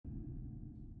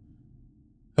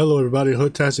Hello everybody,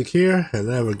 HoodTastic here,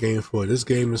 and I have a game for it. This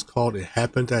game is called It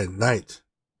Happened at Night.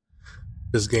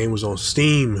 This game was on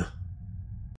Steam.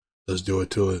 Let's do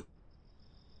it to it.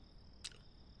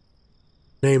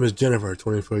 Name is Jennifer,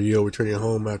 24-year-old, returning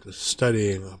home after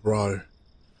studying abroad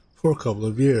for a couple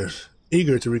of years.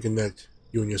 Eager to reconnect,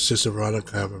 you and your sister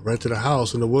Veronica have rented a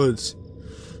house in the woods.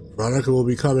 Veronica will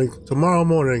be coming tomorrow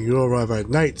morning. You'll arrive at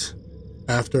night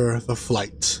after the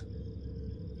flight.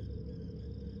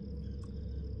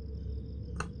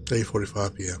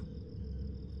 8:45 p.m.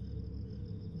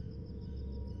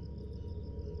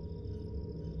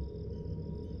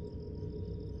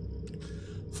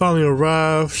 Finally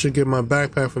arrived. Should get my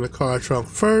backpack from the car trunk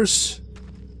first.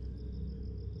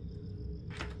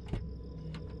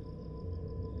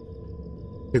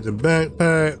 Get the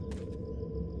backpack.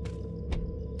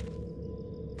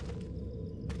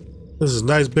 This is a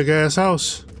nice big ass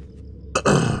house.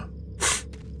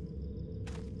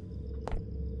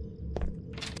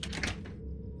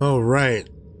 All right.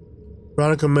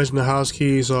 Veronica mentioned the house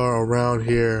keys are around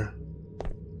here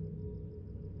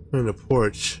in the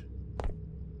porch.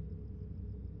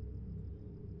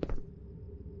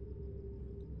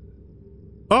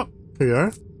 Oh, here you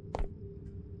are.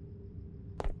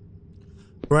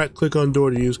 Right click on door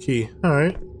to use key. All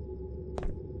right.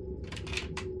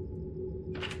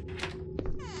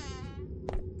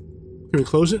 Can we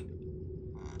close it?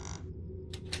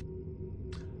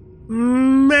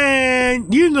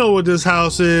 Man, you know what this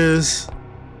house is.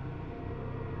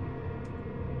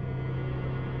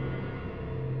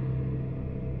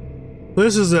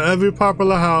 This is a very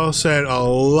popular house that a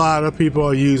lot of people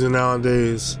are using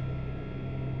nowadays.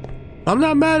 I'm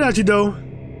not mad at you though.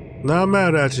 Not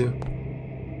mad at you.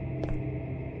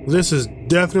 This is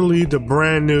definitely the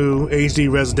brand new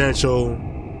HD Residential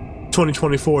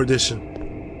 2024 edition.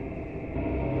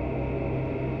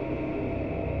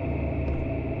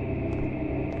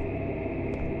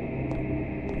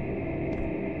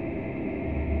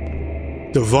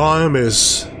 The volume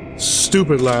is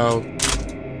stupid loud.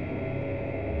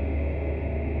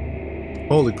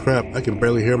 Holy crap, I can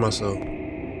barely hear myself.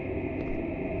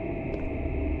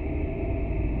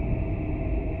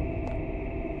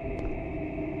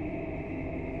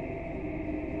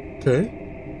 Okay.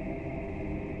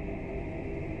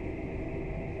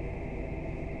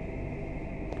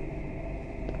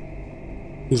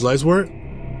 These lights work?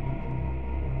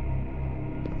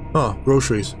 Oh,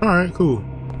 groceries. Alright, cool.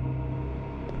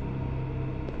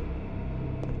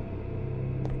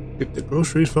 Get the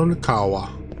groceries from the car.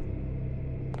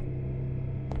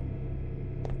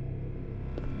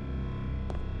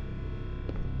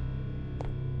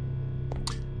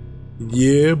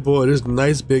 Yeah, boy, this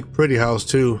nice big pretty house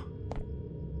too.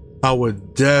 I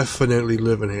would definitely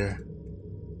live in here.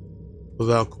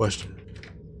 Without question.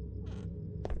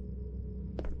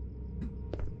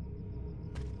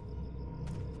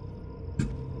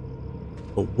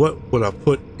 But what would I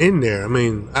put in there? I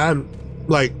mean, I'm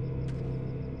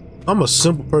a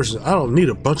simple person. I don't need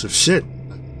a bunch of shit.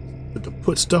 But to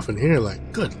put stuff in here,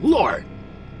 like, good lord.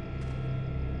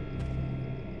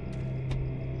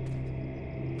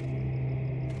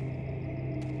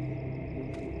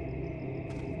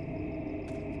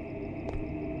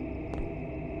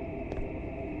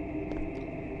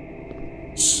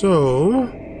 So,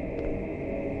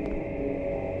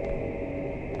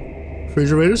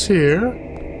 refrigerator's here.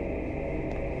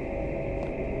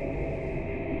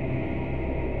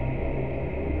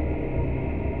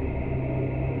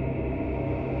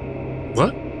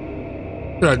 What?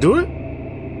 Did I do it?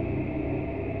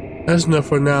 That's enough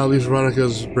for now. At least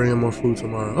Veronica's bringing more food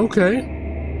tomorrow. Okay.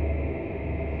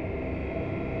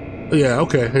 Yeah,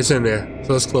 okay. It's in there.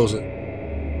 So let's close it.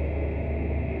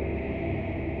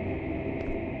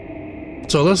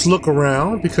 So let's look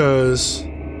around because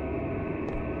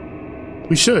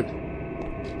we should.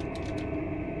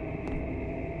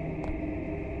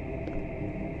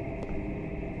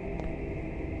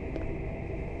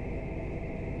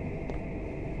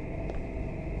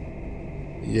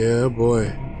 Yeah,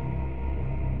 boy.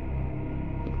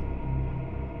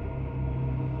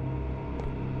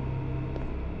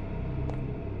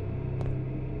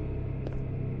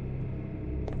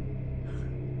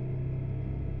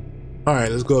 All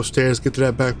right, let's go upstairs, get to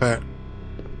that backpack.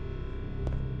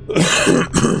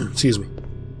 Excuse me.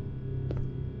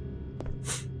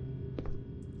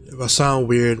 If I sound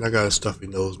weird, I got a stuffy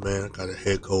nose, man. I got a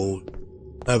head cold.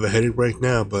 I have a headache right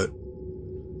now, but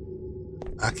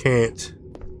I can't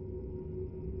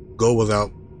go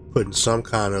without putting some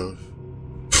kind of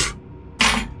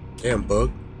damn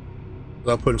bug.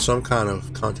 Without putting some kind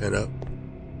of content up.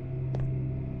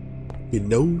 You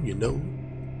know.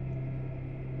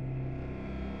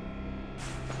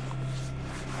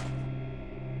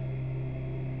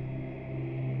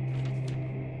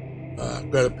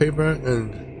 Got a paper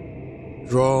and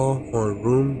draw on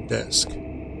room desk.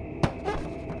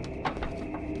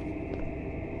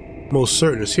 Most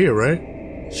certain it's here, right?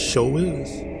 Show is.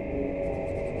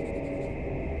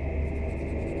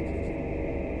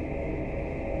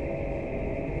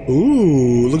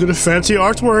 Ooh, look at the fancy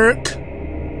artwork.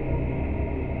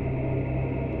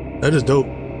 That is dope.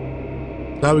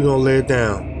 Now we're gonna lay it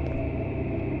down.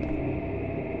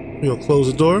 We're gonna close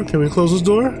the door. Can we close this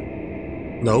door?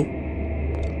 Nope.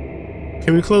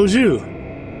 Can we close you?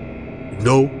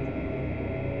 Nope.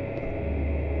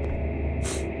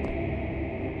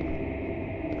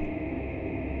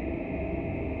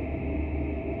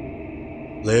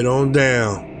 Lay it on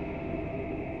down.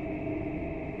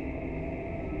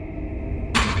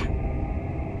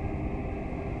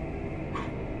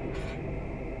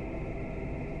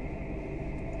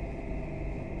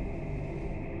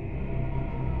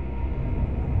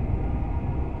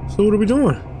 So what are we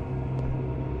doing?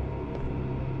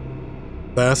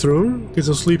 Bathroom, get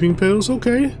some sleeping pills,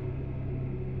 okay.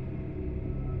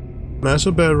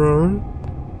 Master bedroom.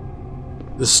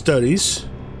 The studies.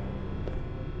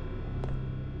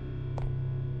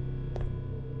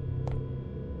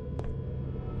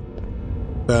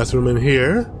 Bathroom in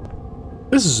here.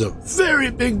 This is a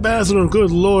very big bathroom,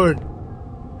 good lord.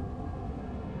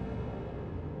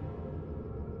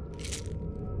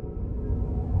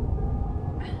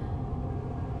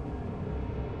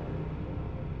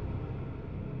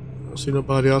 I don't see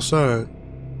nobody outside.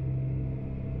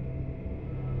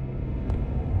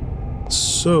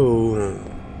 So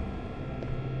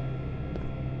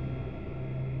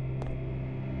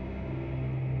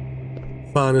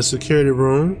find a security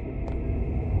room.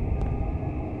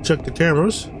 Check the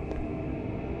cameras.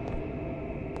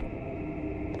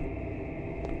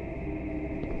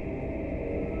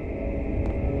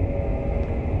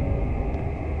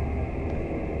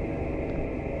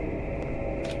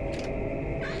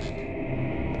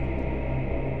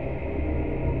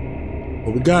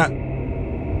 What we got?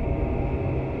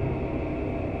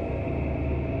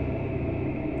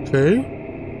 Okay.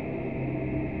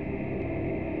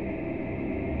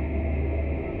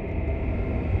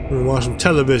 I'm gonna watch some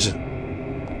television.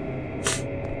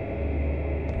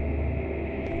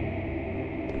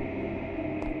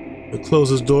 I'll close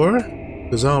this door,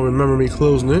 because I don't remember me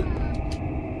closing it.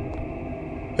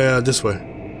 Yeah, this way.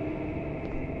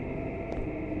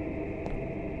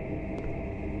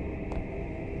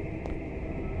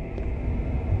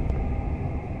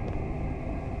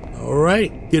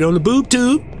 Alright, get on the boob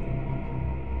tube.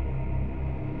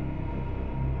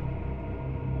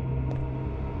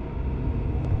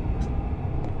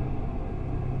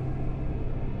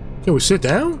 Can we sit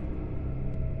down?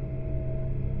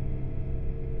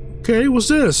 Okay, what's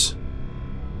this?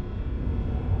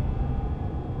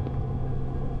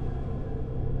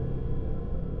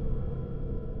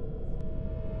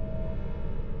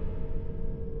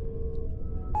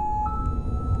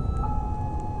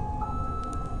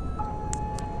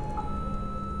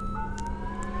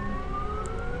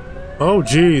 Oh,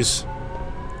 geez.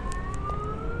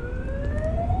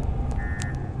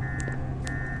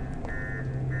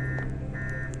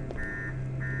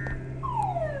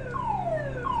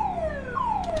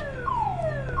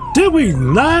 Did we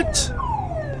not?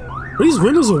 These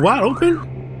windows are wide open?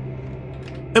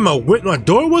 And my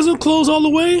door wasn't closed all the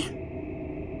way?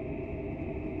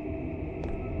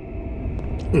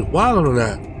 You're wild on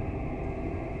that.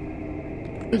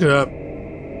 Pick it up.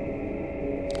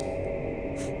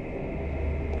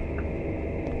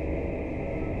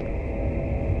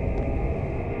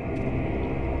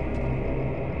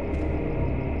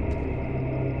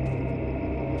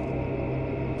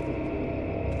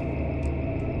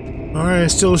 Alright,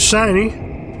 it's still shiny.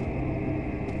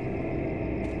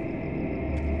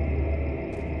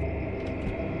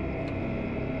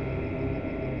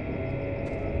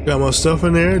 Got my stuff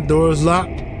in there, door's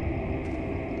locked.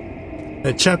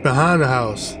 And check behind the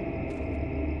house.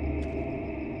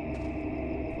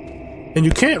 And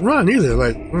you can't run either,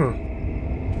 like,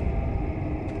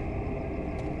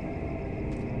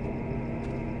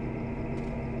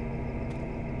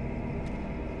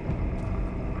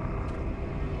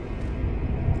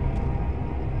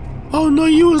 Oh no,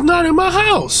 you was not in my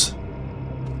house.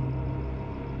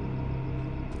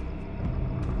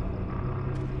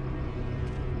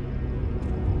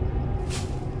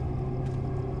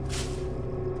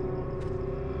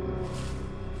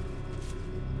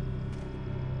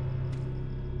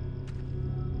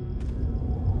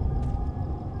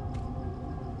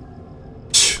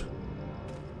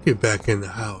 Get back in the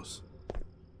house.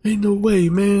 Ain't no way,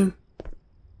 man.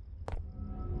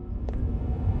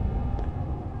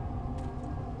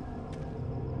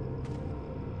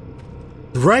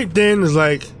 right then is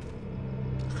like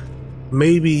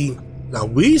maybe now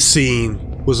we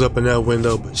seen was up in that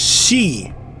window, but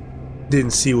she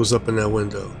didn't see what's up in that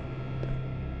window.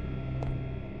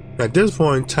 At this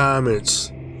point in time,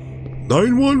 it's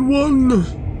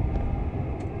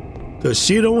 911 because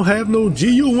she don't have no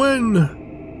GUN.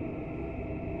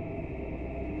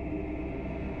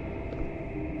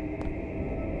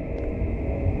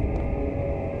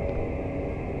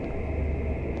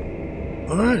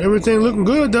 All right, everything looking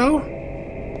good though.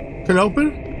 Can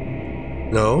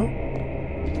open? No.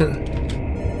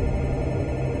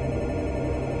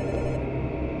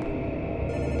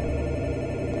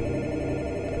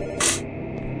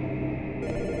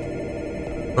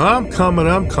 I'm coming.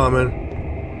 I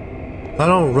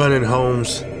don't run in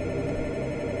homes.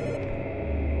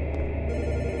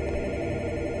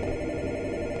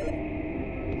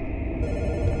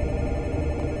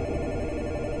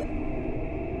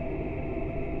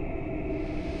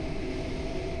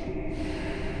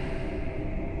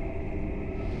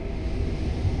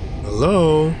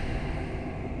 Hello?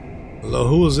 Hello,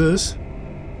 who is this?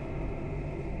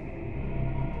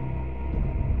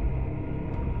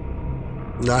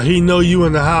 Now he know you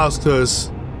in the house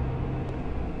because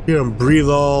hear him breathe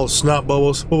all snot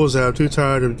bubbles. What was that? I'm too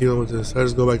tired of dealing with this. I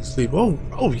just go back to sleep. Oh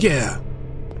yeah.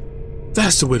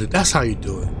 That's the way that's how you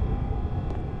do it.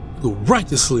 You go right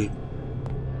to sleep.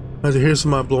 I have to hear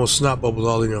somebody blowing snot bubbles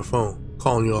all in your phone,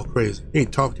 calling you all crazy. He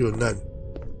ain't talk to you or nothing.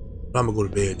 But I'm gonna go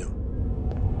to bed now.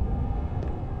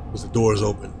 Because the door is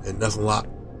open and nothing locked.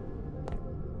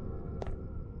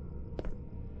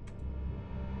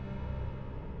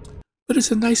 But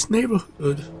it's a nice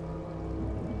neighborhood.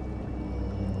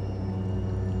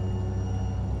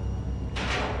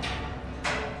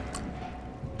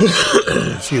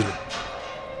 Excuse me.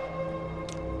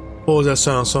 What was that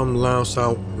sound? Something loud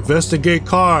sound. Investigate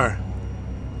car.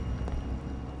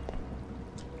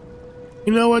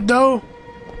 You know what though?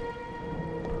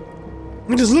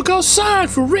 And just look outside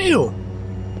for real.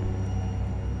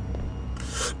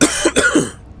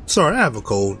 Sorry, I have a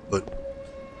cold, but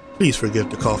please forgive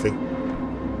the coughing.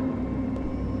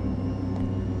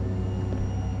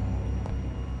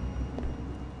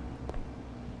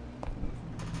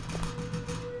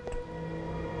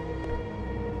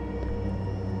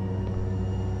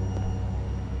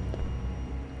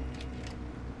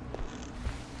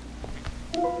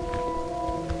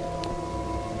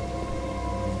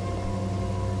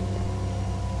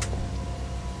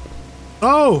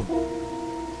 Oh!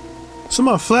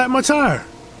 Somebody flattened my tire.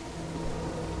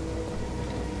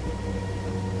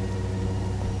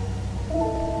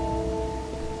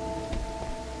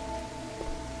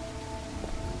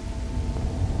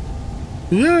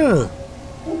 Yeah.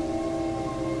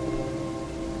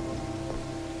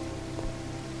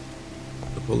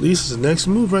 The police is the next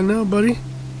move right now, buddy.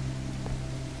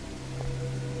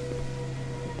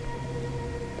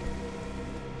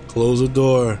 Close the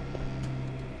door.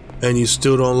 And you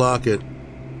still don't lock it.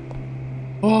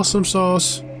 Awesome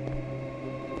sauce.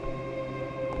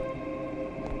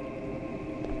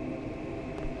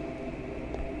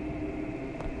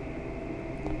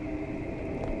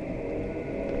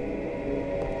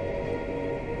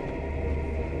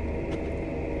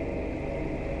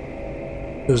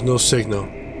 There's no signal.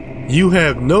 You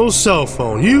have no cell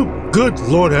phone. You, good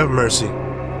Lord have mercy.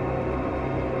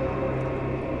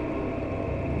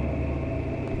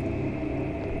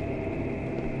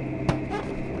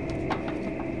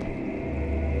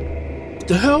 What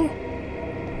the hell?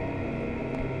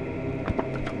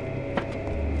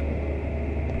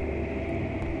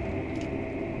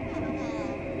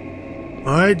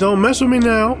 Alright, don't mess with me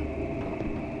now.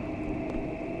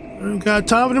 I ain't got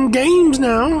time for them games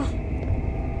now.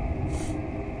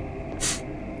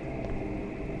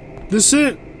 That's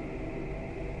it.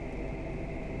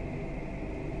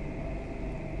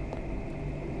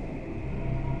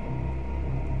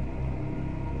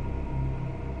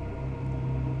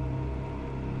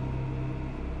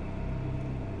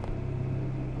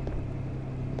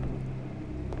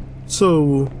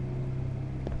 So,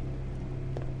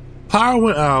 power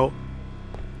went out.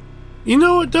 You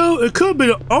know what though? It could be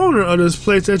the owner of this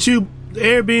place that you,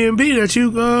 Airbnb that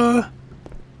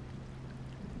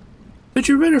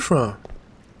you rented from.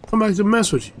 Come back to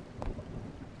mess with you.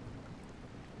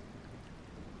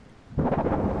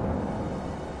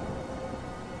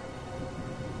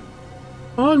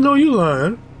 Oh, I know you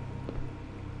lying.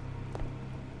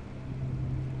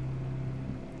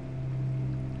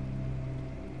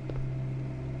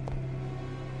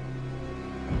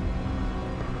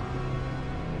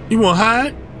 You want to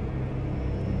hide?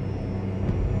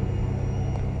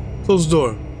 Close the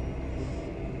door.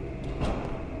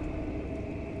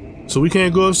 So we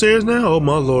can't go upstairs now? Oh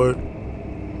my lord.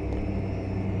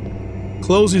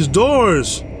 Close these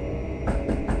doors.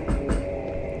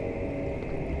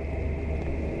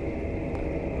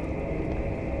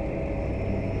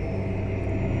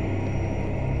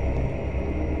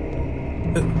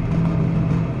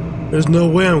 There's no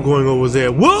way I'm going over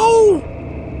there. Whoa!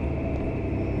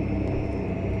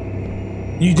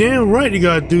 You damn right you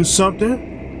gotta do something.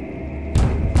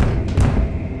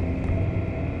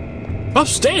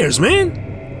 Upstairs, man!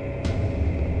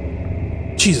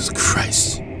 Jesus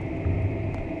Christ.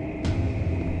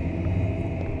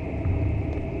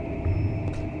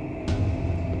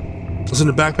 What's in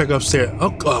the backpack upstairs?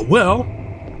 Oh, well,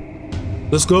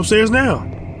 let's go upstairs now.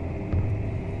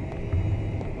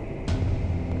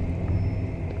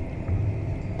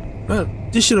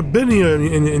 This should have been here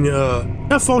in your,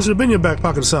 that phone should have been in your back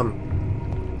pocket or something.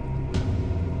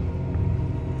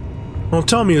 Don't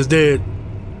tell me it's dead.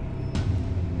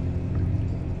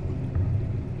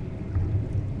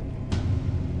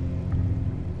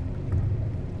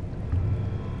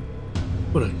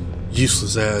 What a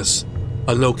useless ass,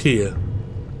 a Nokia.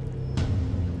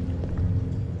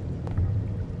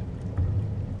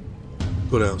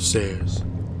 Go downstairs.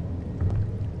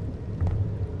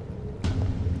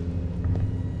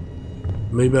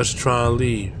 Maybe I should try and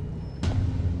leave.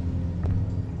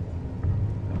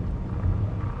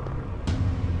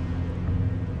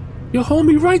 Your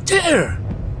homie right there.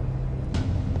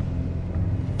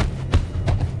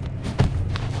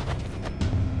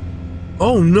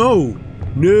 Oh no.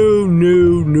 No,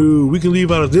 no, no. We can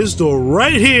leave out of this door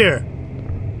right here.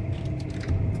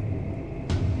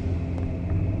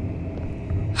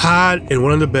 Hide in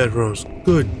one of the bedrooms.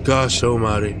 Good gosh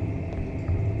almighty.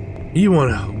 You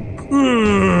wanna...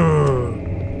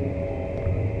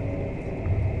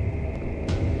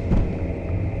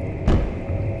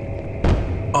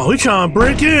 Oh, he trying to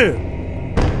break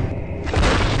in.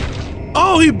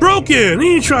 Oh, he broke in.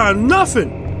 He ain't trying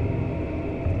nothing.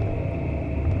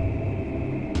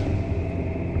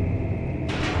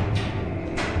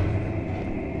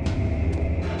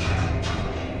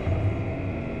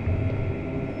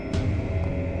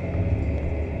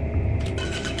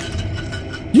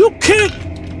 You can't.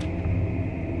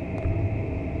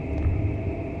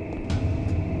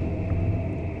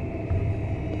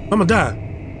 I'm gonna die.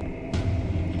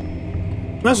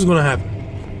 That's what's gonna happen.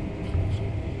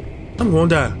 I'm gonna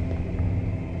die.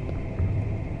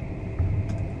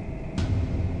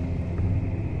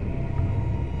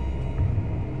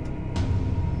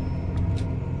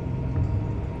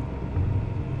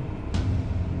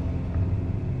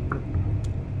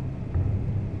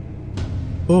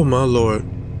 Oh my lord.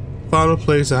 Found a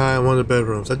place to hide in one of the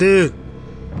bedrooms. I did.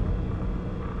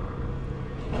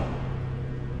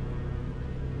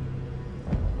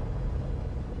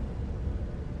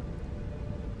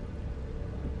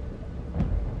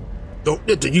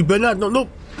 Don't, you better not, no.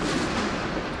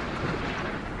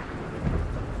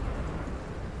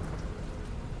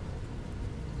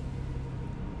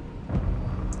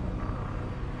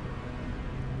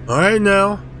 All right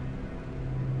now.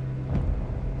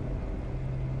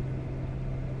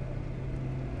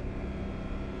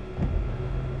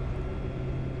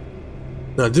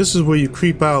 Now this is where you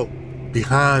creep out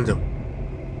behind them.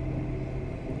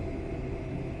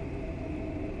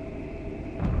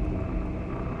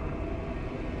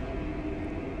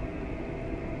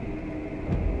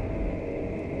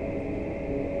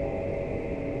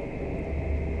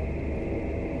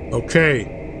 Okay.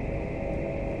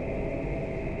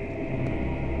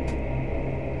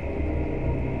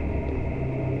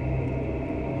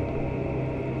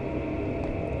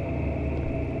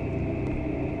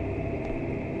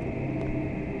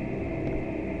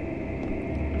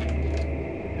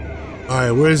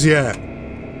 Alright, where's he at?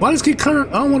 Why does he keep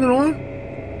turning? I don't want it on.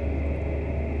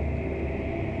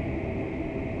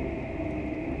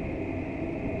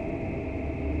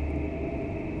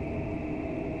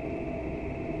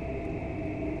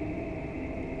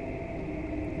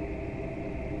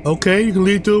 Okay, you can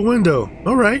lead through a window.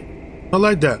 Alright. I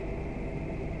like that.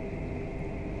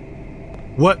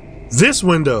 What? This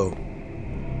window?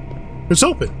 It's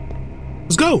open.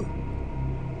 Let's go.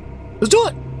 Let's do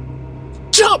it.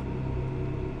 Jump!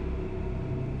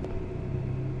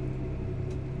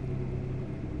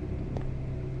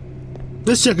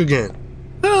 Let's check again.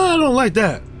 Oh, I don't like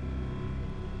that.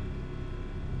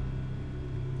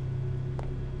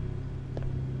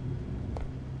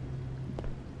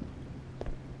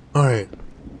 Alright.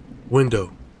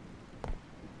 Window.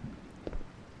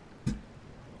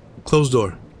 Close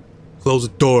door. Close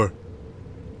the door.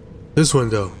 This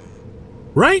window.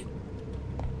 Right?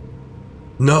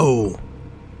 No.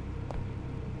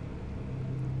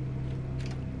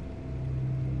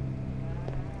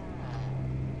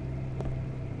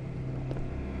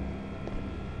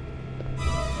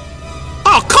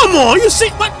 on, you see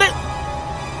what the...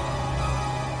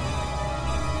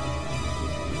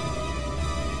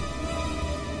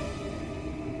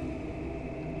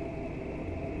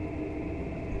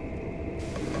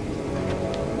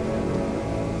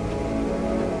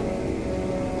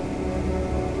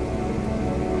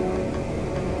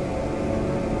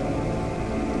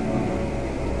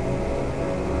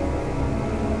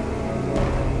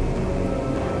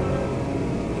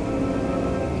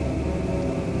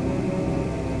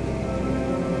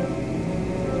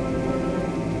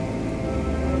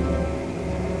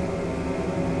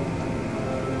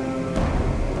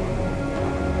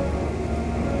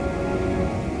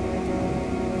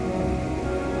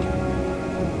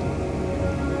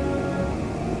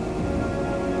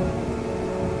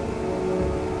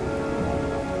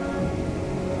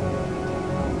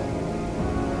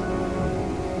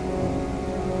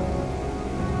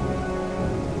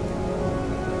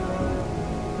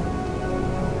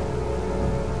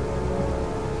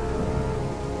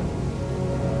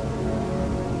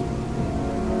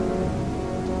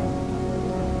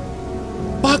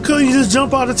 Why couldn't you just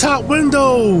jump out the top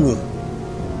window?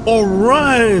 Or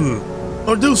run?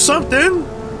 Or do something?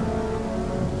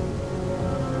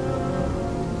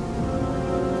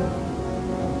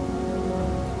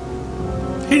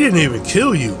 He didn't even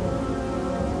kill you.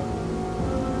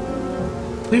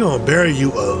 He gonna bury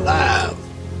you alive.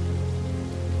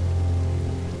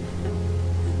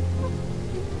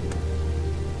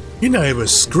 You're not even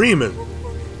screaming.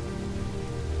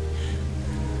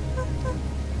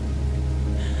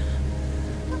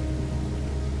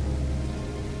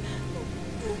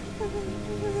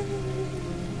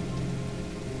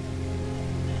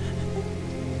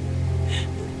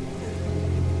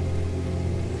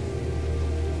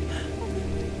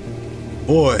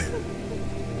 Boy.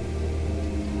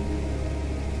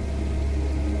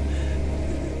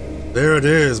 There it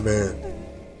is, man.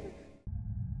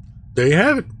 There you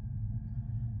have it.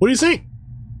 What do you think?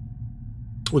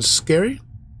 Was it scary?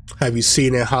 Have you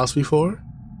seen that house before?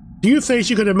 Do you think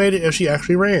she could have made it if she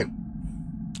actually ran?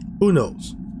 Who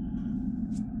knows?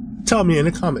 Tell me in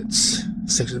the comments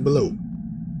section below.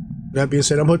 With that being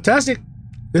said, I'm HoodTastic.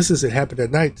 This is It Happened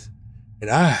at Night. And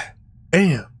I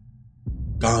am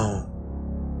gone.